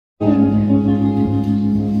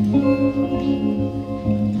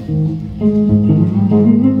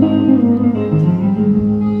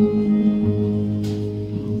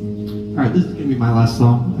last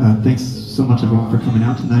song. Thanks so much everyone for coming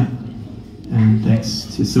out tonight, and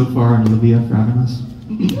thanks to Sofar and Olivia for having us.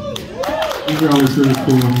 You guys are always really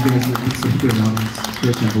cool, and you guys are such a good audience. It's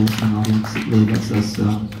great to have a listening audience. It really lets us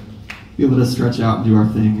be able to stretch out and do our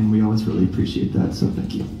thing, and we always really appreciate that, so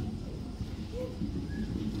thank you.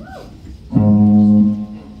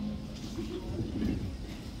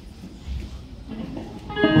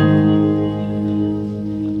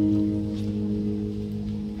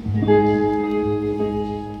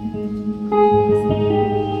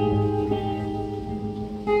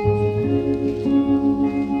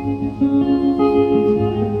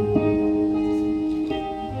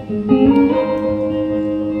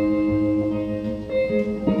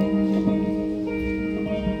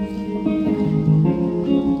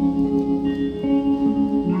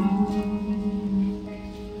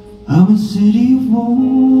 I'm a city of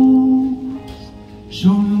walls,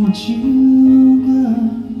 show me what you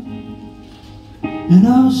got, and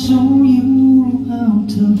I'll show you how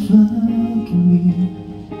tough I can be.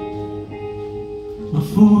 My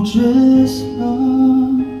fortress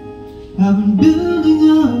I've been building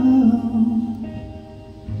up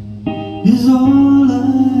is all I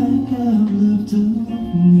have left of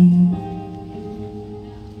me.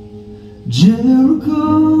 Jericho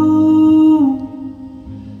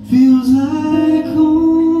feels like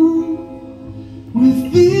home,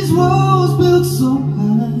 with these walls built so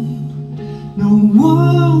high, no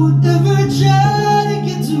one would ever try to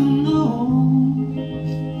get to know.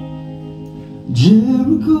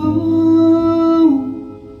 Jericho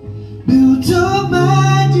built up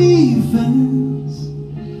my defense,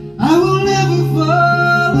 I will never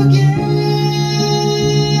fall again.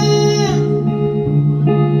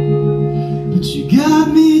 But you got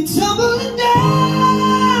me tumbling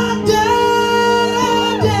down,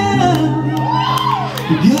 down, down.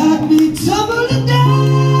 You got me tumbling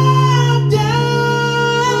down,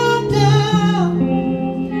 down, down.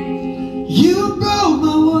 You broke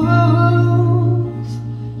my walls,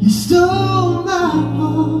 you stole my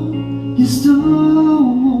heart, you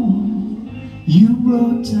stole, you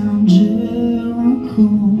brought down Jericho.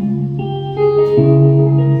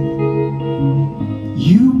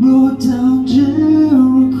 You brought down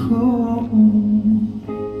Jericho.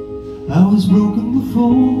 I was broken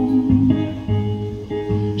before,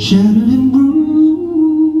 shattered and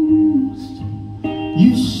bruised.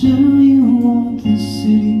 You sure you want this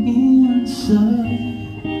city inside,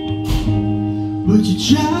 but you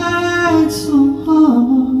tried so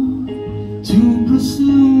hard to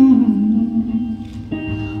pursue.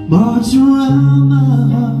 March around my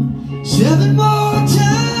heart 7 more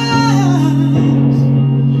times.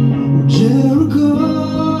 Jericho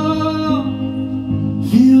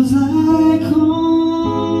feels like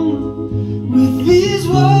home, with these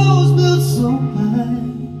walls built so high,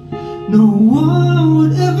 no one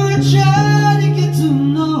would ever try to get to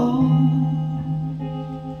know.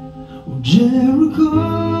 Jericho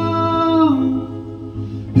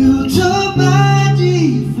built up my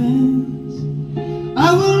defense,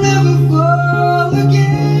 I will never fall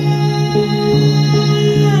again.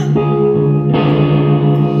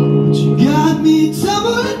 But you got me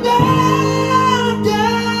tumbling down,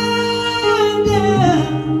 down,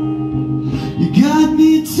 down. You got me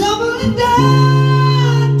tumbling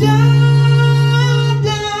down, down,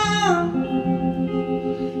 down.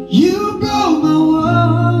 You broke my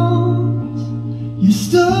walls, you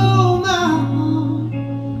stole my heart,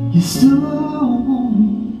 you stole,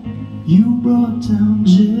 you brought down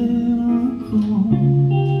Jericho.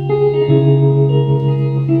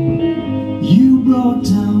 You brought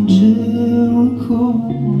down Jericho.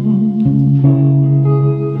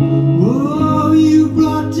 Oh, you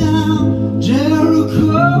brought down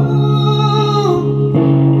Jericho.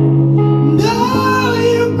 No,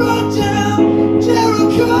 you brought down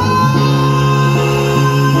Jericho.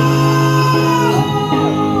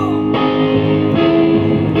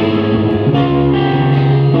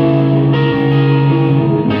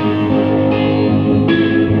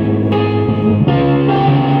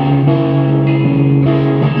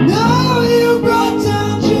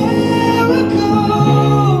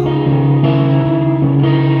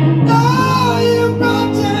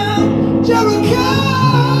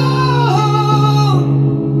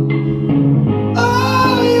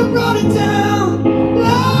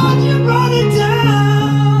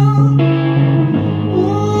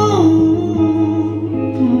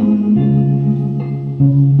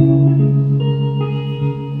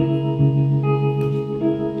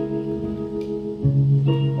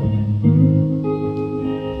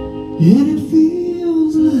 And it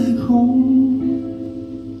feels like home,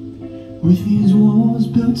 with these walls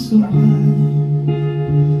built so high.